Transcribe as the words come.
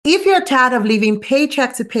you're tired of living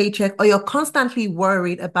paycheck to paycheck or you're constantly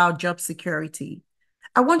worried about job security,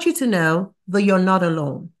 I want you to know that you're not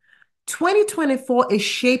alone. 2024 is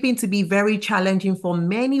shaping to be very challenging for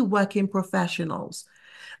many working professionals.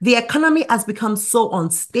 The economy has become so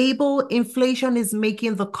unstable. Inflation is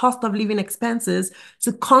making the cost of living expenses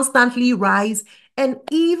to constantly rise, and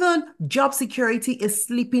even job security is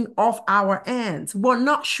slipping off our hands. We're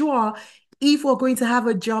not sure if we're going to have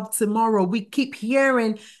a job tomorrow. We keep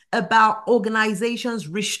hearing about organizations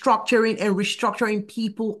restructuring and restructuring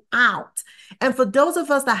people out. And for those of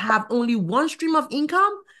us that have only one stream of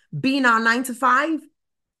income, being our 9 to 5,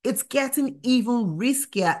 it's getting even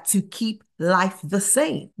riskier to keep life the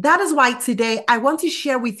same. That is why today I want to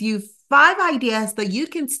share with you 5 ideas that you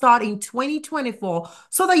can start in 2024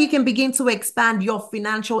 so that you can begin to expand your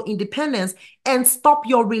financial independence and stop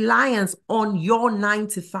your reliance on your 9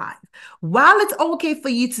 to 5. While it's okay for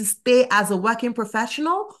you to stay as a working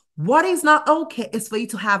professional, what is not okay is for you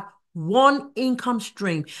to have one income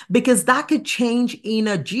stream, because that could change in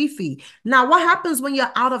a jiffy. Now, what happens when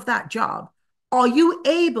you're out of that job? Are you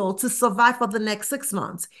able to survive for the next 6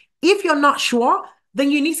 months? If you're not sure, then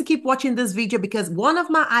you need to keep watching this video, because one of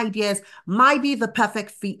my ideas might be the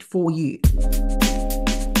perfect fit for you.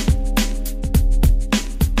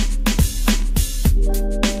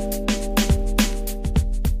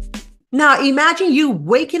 Now, imagine you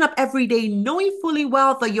waking up every day knowing fully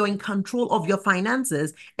well that you're in control of your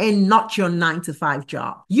finances and not your 9 to 5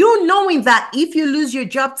 job. You knowing that if you lose your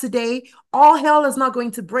job today, all hell is not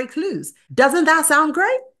going to break loose. Doesn't that sound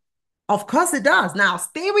great? Of course it does. Now,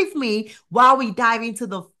 stay with me while we dive into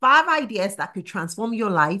the 5 ideas that could transform your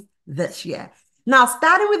life this year. Now,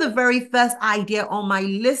 starting with the very first idea on my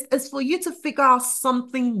list is for you to figure out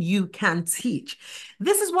something you can teach.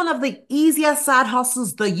 This is one of the easiest side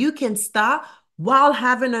hustles that you can start while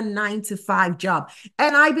having a 9 to 5 job.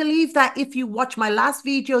 And I believe that if you watch my last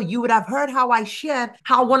video, you would have heard how I shared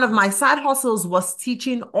how one of my side hustles was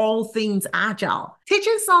teaching all things agile.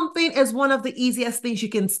 Teaching something is one of the easiest things you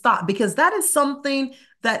can start, because that is something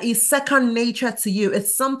that is second nature to you.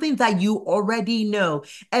 It's something that you already know.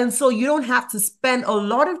 And so you don't have to spend a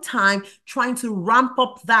lot of time trying to ramp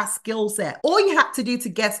up that skill set. All you have to do to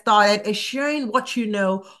get started is sharing what you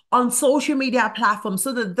know on social media platforms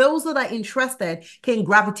so that those that are interested can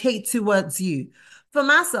gravitate towards you. For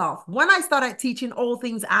myself, when I started teaching all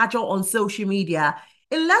things agile on social media,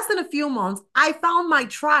 in less than a few months, I found my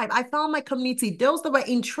tribe. I found my community. Those that were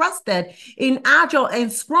interested in Agile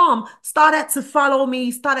and Scrum started to follow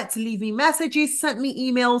me, started to leave me messages, sent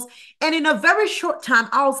me emails. And in a very short time,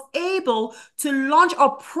 I was able to launch a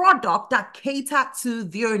product that catered to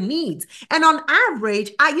their needs. And on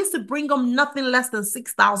average, I used to bring them nothing less than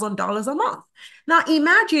 $6,000 a month. Now,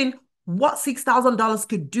 imagine what $6,000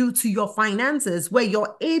 could do to your finances, where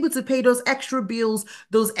you're able to pay those extra bills,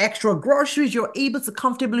 those extra groceries, you're able to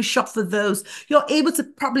comfortably shop for those, you're able to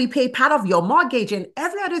probably pay part of your mortgage and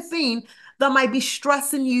every other thing that might be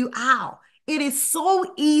stressing you out. It is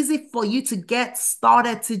so easy for you to get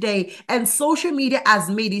started today, and social media has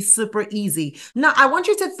made it super easy. Now, I want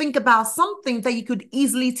you to think about something that you could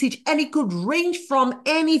easily teach, and it could range from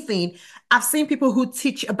anything. I've seen people who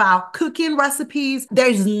teach about cooking recipes.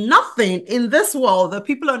 There's nothing in this world that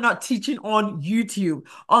people are not teaching on YouTube,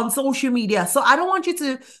 on social media. So I don't want you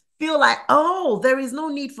to feel like, oh, there is no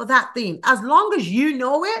need for that thing. As long as you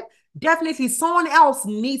know it, definitely someone else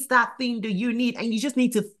needs that thing that you need, and you just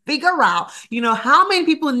need to figure out, how many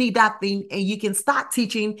people need that thing, and you can start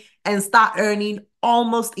teaching and start earning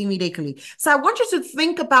almost immediately. So I want you to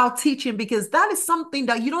think about teaching, because that is something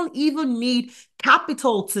that you don't even need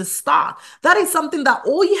capital to start. That is something that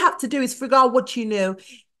all you have to do is figure out what you know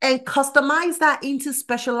and customize that into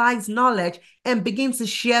specialized knowledge and begin to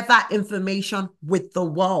share that information with the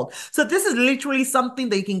world. So this is literally something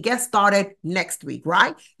that you can get started next week,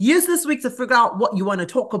 right? Use this week to figure out what you want to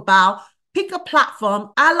talk about. Pick a platform.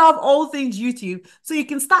 I love all things YouTube. So you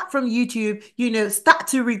can start from YouTube, start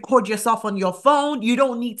to record yourself on your phone. You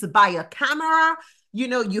don't need to buy a camera.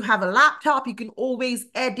 You have a laptop, you can always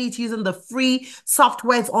edit using the free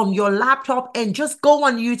softwares on your laptop, and just go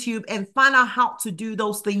on YouTube and find out how to do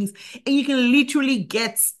those things. And you can literally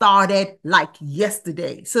get started like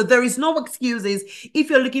yesterday. So there is no excuses. If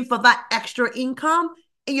you're looking for that extra income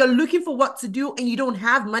and you're looking for what to do and you don't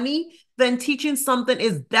have money, then teaching something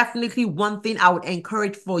is definitely one thing I would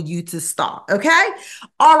encourage for you to start. Okay.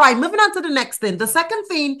 All right. Moving on to the next thing. The second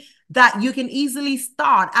thing that you can easily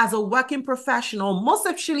start as a working professional, most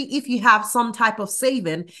especially if you have some type of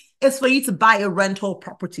saving, is for you to buy a rental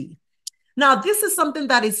property. Now, this is something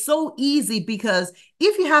that is so easy because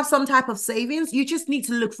if you have some type of savings, you just need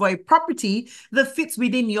to look for a property that fits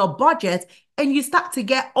within your budget and you start to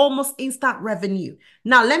get almost instant revenue.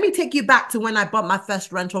 Now, let me take you back to when I bought my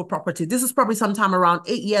first rental property. This is probably sometime around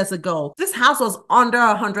 8 years ago. This house was under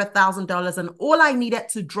 $100,000 and all I needed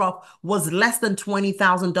to drop was less than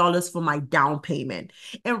 $20,000 for my down payment.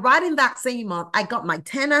 And right in that same month, I got my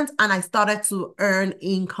tenant and I started to earn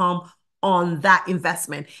income on that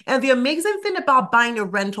investment. And the amazing thing about buying a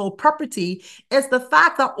rental property is the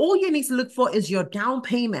fact that all you need to look for is your down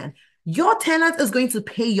payment. Your tenant is going to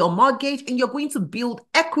pay your mortgage and you're going to build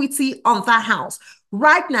equity on that house.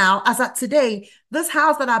 Right now, as at today, this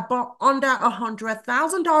house that I bought under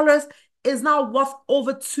 $100,000 is now worth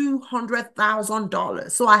over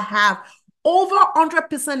 $200,000. So I have over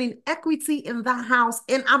 100% in equity in that house,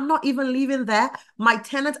 and I'm not even living there. My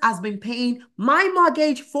tenant has been paying my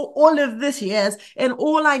mortgage for all of this years, and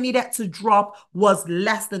all I needed to drop was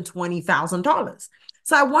less than $20,000.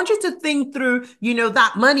 So I want you to think through,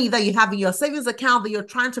 that money that you have in your savings account that you're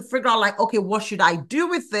trying to figure out, like, okay, what should I do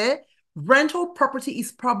with it? Rental property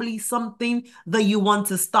is probably something that you want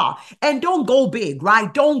to start. And don't go big,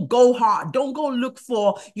 right? Don't go hard. Don't go look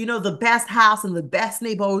for, the best house in the best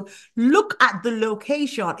neighborhood. Look at the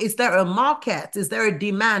location. Is there a market? Is there a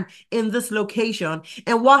demand in this location?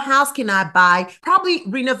 And what house can I buy? Probably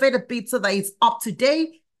renovate a bit so that it's up to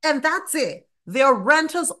date. And that's it. There are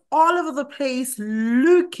renters all over the place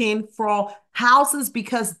looking for houses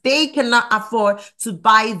because they cannot afford to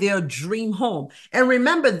buy their dream home. And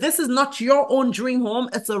remember, this is not your own dream home.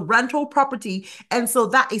 It's a rental property. And so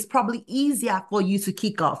that is probably easier for you to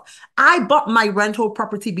kick off. I bought my rental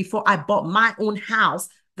property before I bought my own house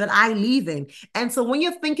that I live in. And so when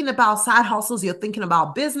you're thinking about side hustles, you're thinking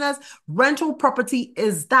about business, rental property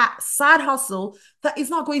is that side hustle that is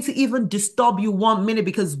not going to even disturb you 1 minute,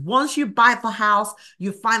 because once you buy the house,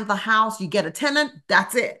 you find the house, you get a tenant,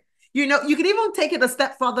 that's it. You could even take it a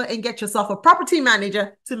step further and get yourself a property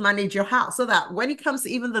manager to manage your house so that when it comes to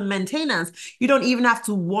even the maintenance, you don't even have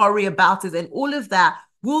to worry about it. And all of that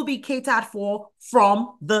will be catered for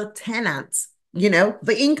from the tenants,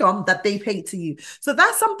 the income that they pay to you. So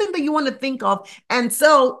that's something that you want to think of. And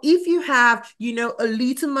so if you have, a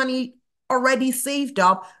little money already saved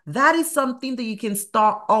up, that is something that you can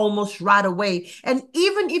start almost right away. And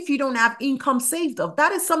even if you don't have income saved up,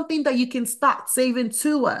 that is something that you can start saving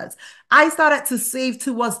towards. I started to save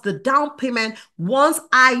towards the down payment once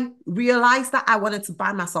I realized that I wanted to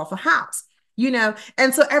buy myself a house.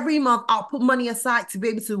 And so every month I'll put money aside to be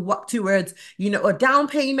able to work towards, a down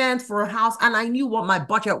payment for a house. And I knew what my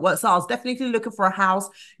budget was. So I was definitely looking for a house,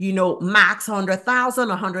 max 100,000,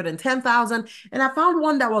 110,000. And I found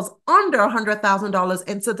one that was under $100,000.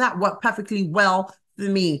 And so that worked perfectly well for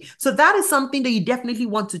me. So that is something that you definitely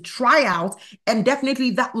want to try out, and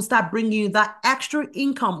definitely that will start bringing you that extra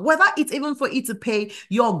income, whether it's even for you to pay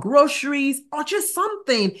your groceries or just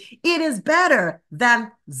something. It is better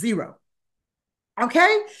than zero.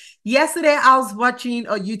 Okay. Yesterday, I was watching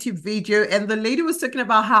a YouTube video and the lady was talking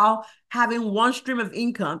about how having one stream of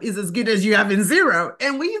income is as good as you having zero.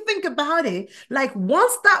 And when you think about it, like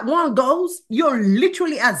once that one goes, you're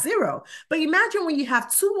literally at zero. But imagine when you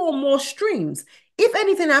have two or more streams. If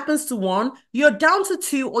anything happens to one, you're down to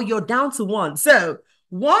two or you're down to one. So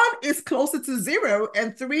one is closer to zero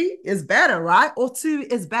and three is better, right? Or two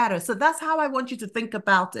is better. So that's how I want you to think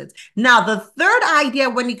about it. Now, the third idea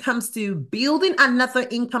when it comes to building another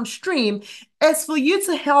income stream is for you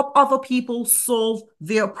to help other people solve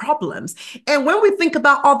their problems. And when we think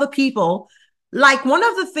about other people, like one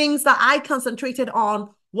of the things that I concentrated on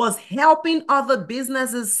was helping other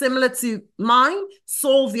businesses similar to mine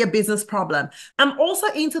solve their business problem. I'm also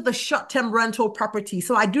into the short-term rental property.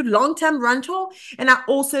 So I do long-term rental and I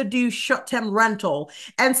also do short-term rental.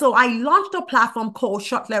 And so I launched a platform called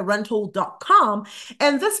shortletrental.com.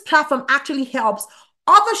 And this platform actually helps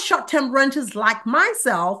other short-term renters like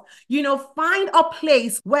myself, find a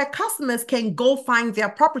place where customers can go find their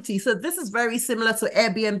property. So this is very similar to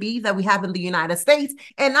Airbnb that we have in the United States.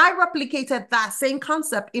 And I replicated that same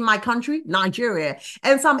concept in my country, Nigeria.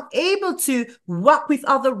 And so I'm able to work with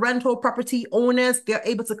other rental property owners. They're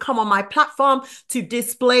able to come on my platform to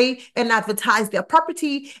display and advertise their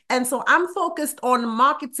property. And so I'm focused on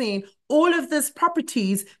marketing all of these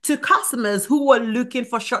properties to customers who were looking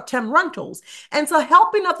for short-term rentals. And so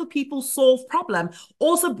helping other people solve problem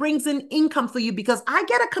also brings in income for you because I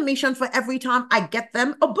get a commission for every time I get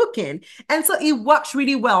them a booking. And so it works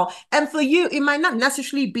really well. And for you, it might not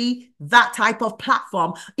necessarily be that type of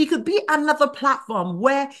platform. It could be another platform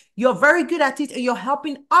where you're very good at it and you're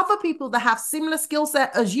helping other people that have similar skill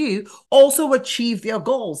set as you also achieve their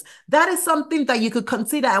goals. That is something that you could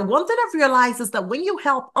consider. And one thing I've realized is that when you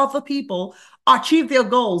help other people achieve their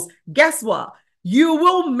goals, guess what? You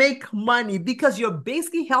will make money because you're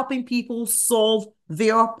basically helping people solve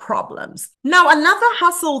their problems. Now, another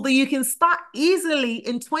hustle that you can start easily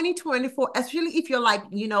in 2024, especially if you're like,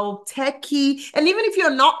 techie, and even if you're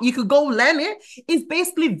not, you could go learn it, is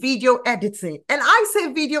basically video editing. And I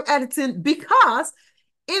say video editing because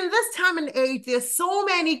in this time and age, there's so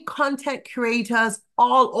many content creators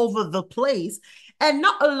all over the place, and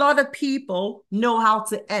not a lot of people know how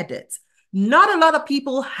to edit. Not a lot of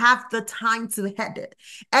people have the time to edit.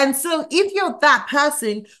 And so if you're that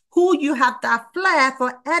person who you have that flair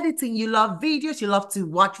for editing, you love videos, you love to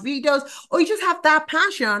watch videos, or you just have that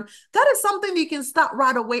passion, that is something you can start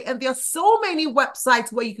right away. And there are so many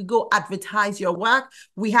websites where you could go advertise your work.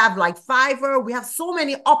 We have like Fiverr, we have so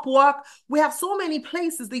many Upwork, we have so many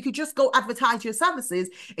places that you could just go advertise your services,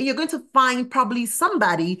 and you're going to find probably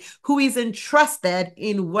somebody who is interested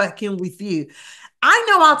in working with you. I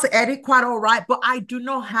know how to edit quite all right, but I do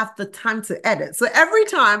not have the time to edit. So every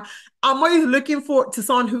time I'm always looking to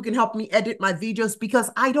someone who can help me edit my videos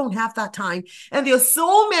because I don't have that time. And there's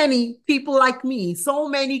so many people like me, so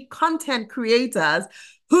many content creators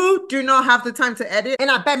who do not have the time to edit.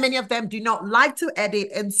 And I bet many of them do not like to edit.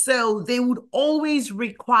 And so they would always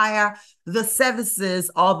require the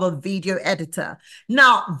services of a video editor.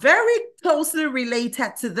 Now, very closely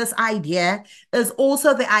related to this idea is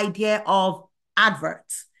also the idea of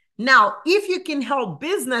adverts. Now, if you can help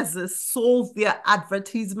businesses solve their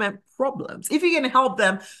advertisement problems, if you can help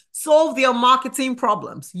them solve their marketing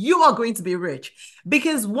problems, you are going to be rich.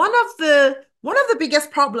 Because one of the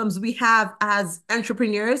biggest problems we have as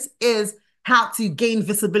entrepreneurs is how to gain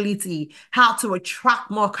visibility, how to attract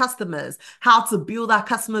more customers, how to build our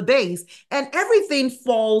customer base. And everything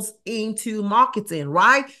falls into marketing,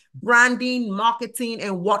 right? Branding, marketing,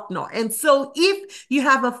 and whatnot. And so if you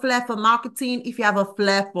have a flair for marketing, if you have a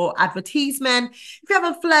flair for advertisement, if you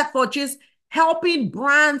have a flair for just helping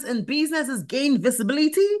brands and businesses gain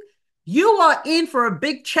visibility, you are in for a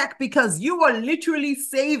big check because you are literally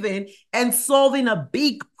saving and solving a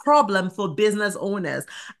big problem for business owners.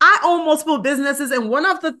 I own multiple businesses, and one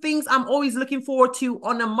of the things I'm always looking forward to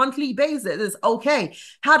on a monthly basis is, okay,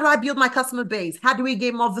 how do I build my customer base? How do we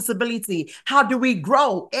gain more visibility? How do we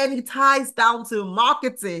grow? And it ties down to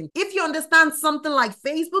marketing. If you understand something like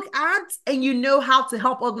Facebook ads and you know how to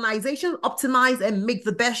help organizations optimize and make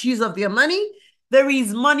the best use of their money, there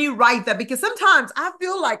is money right there. Because sometimes I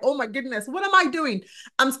feel like, oh my goodness, what am I doing?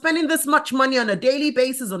 I'm spending this much money on a daily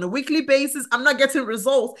basis, on a weekly basis. I'm not getting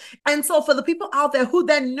results. And so for the people out there who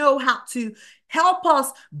then know how to help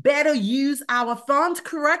us better use our funds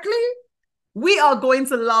correctly, we are going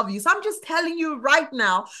to love you. So I'm just telling you right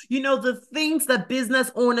now, the things that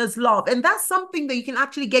business owners love. And that's something that you can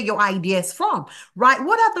actually get your ideas from, right?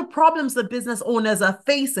 What are the problems that business owners are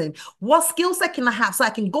facing? What skill set can I have so I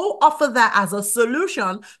can go offer that as a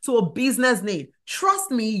solution to a business need?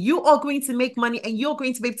 Trust me, you are going to make money and you're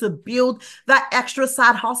going to be able to build that extra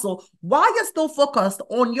side hustle while you're still focused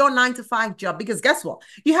on your 9-to-5 job. Because guess what?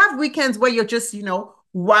 You have weekends where you're just,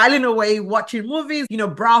 whiling away, watching movies,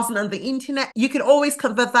 browsing on the internet. You can always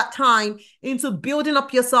convert that time into building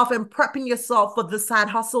up yourself and prepping yourself for the side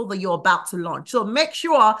hustle that you're about to launch. So make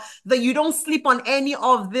sure that you don't sleep on any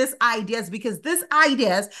of these ideas, because these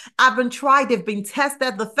ideas have been tried, they've been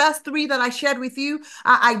tested. The first 3 that I shared with you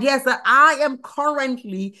are ideas that I am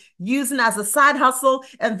currently using as a side hustle.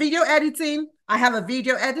 And video editing, I have a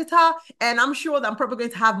video editor, and I'm sure that I'm probably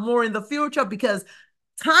going to have more in the future, because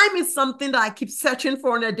time is something that I keep searching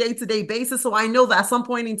for on a day-to-day basis. So I know that at some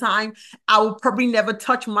point in time, I will probably never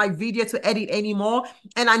touch my video to edit anymore.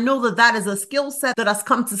 And I know that that is a skill set that has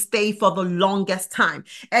come to stay for the longest time.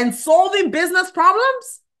 And solving business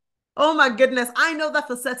problems, oh my goodness, I know that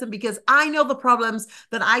for certain, because I know the problems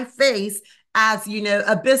that I face as,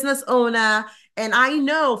 a business owner. And I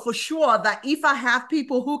know for sure that if I have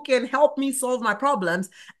people who can help me solve my problems,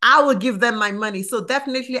 I will give them my money. So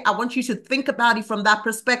definitely, I want you to think about it from that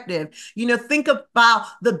perspective. Think about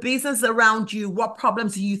the business around you. What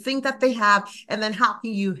problems do you think that they have? And then how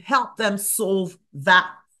can you help them solve that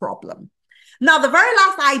problem? Now, the very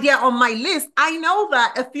last idea on my list, I know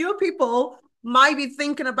that a few people might be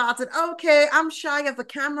thinking about it. Okay, I'm shy of the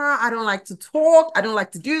camera. I don't like to talk. I don't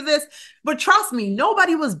like to do this. But trust me,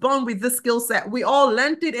 nobody was born with this skill set. We all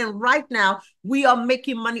learned it. And right now, we are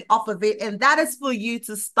making money off of it. And that is for you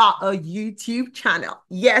to start a YouTube channel.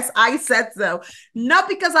 Yes, I said so. Not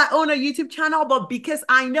because I own a YouTube channel, but because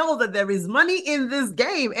I know that there is money in this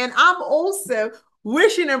game. And I'm also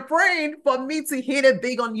wishing and praying for me to hit it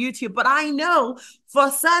big on YouTube. But I know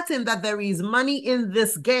for certain that there is money in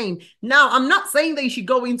this game. Now, I'm not saying that you should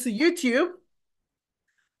go into YouTube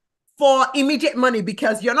for immediate money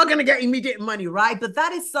because you're not going to get immediate money, right? But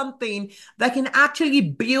that is something that can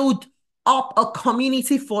actually build up a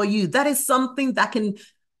community for you. That is something that can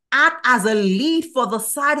act as a lead for the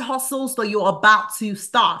side hustles that you're about to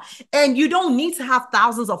start. And you don't need to have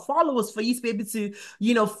thousands of followers for you to be able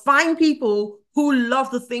to, find people who love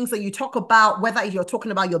the things that you talk about, whether you're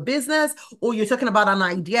talking about your business or you're talking about an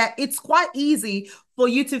idea. It's quite easy for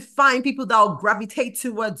you to find people that will gravitate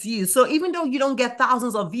towards you. So even though you don't get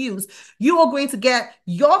thousands of views, you are going to get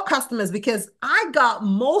your customers, because I got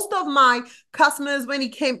most of my customers when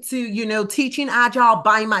it came to, teaching Agile,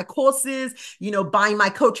 buying my courses, buying my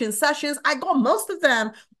coaching sessions. I got most of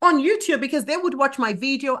them on YouTube because they would watch my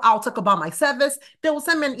video. I'll talk about my service. They will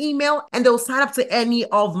send me an email and they will sign up to any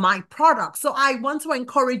of my products. So I want to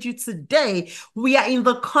encourage you today. We are in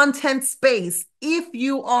the content space. If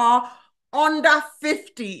you are under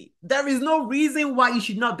 50, there is no reason why you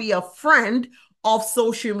should not be a friend of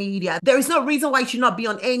social media. There is no reason why you should not be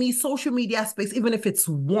on any social media space, even if it's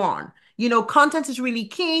one. Content is really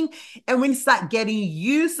king. And when you start getting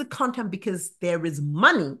used to content, because there is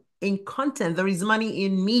money in content, there is money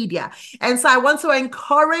in media. And so I want to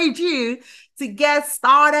encourage you to get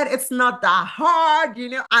started. It's not that hard.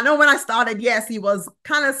 I know when I started, yes, it was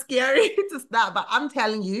kind of scary to start, but I'm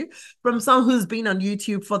telling you, from someone who's been on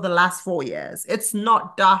YouTube for the last 4 years, it's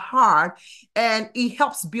not that hard. And it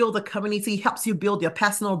helps build a community, it helps you build your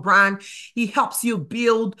personal brand, it helps you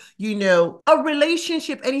build, a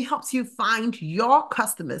relationship, and it helps you find your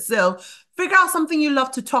customers. So figure out something you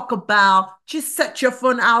love to talk about. Just set your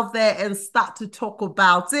phone out there and start to talk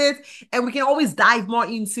about it. And we can always dive more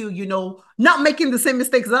into, not making the same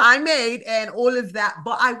mistakes that I made and all of that.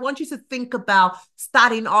 But I want you to think about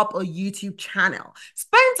starting up a YouTube channel.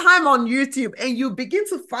 Spend time on YouTube and you begin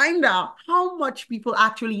to find out how much people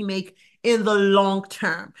actually make in the long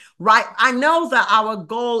term, right? I know that our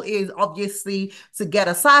goal is obviously to get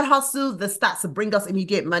a side hustle that starts to bring us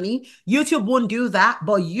immediate money. YouTube won't do that,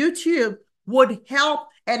 but YouTube would help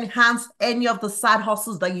enhance any of the side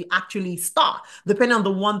hustles that you actually start, depending on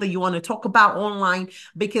the one that you want to talk about online,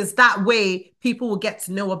 because that way people will get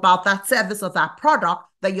to know about that service or that product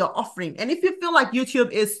that you're offering. And if you feel like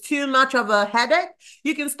YouTube is too much of a headache,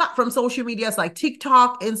 you can start from social medias like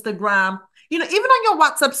TikTok, Instagram, even on your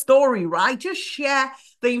WhatsApp story, right? Just share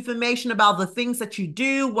the information about the things that you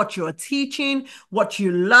do, what you're teaching, what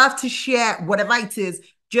you love to share, whatever it is.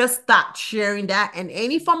 Just start sharing that. And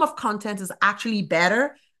any form of content is actually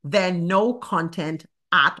better than no content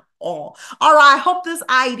at all. All right. I hope these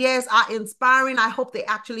ideas are inspiring. I hope they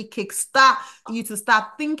actually kickstart you to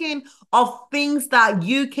start thinking of things that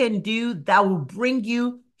you can do that will bring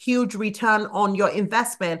you huge return on your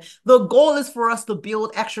investment. The goal is for us to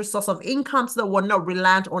build extra source of income so that we're not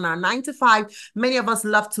reliant on our 9 to 5. Many of us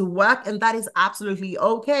love to work, and that is absolutely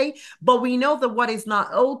okay. But we know that what is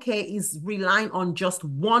not okay is relying on just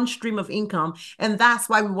one stream of income. And that's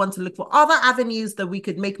why we want to look for other avenues that we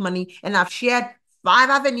could make money. And I've shared 5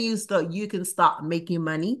 avenues that you can start making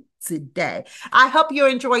money today. I hope you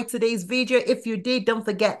enjoyed today's video. If you did, don't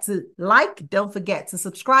forget to like, don't forget to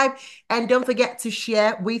subscribe, and don't forget to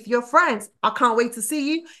share with your friends. I can't wait to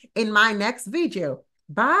see you in my next video.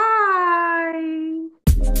 Bye.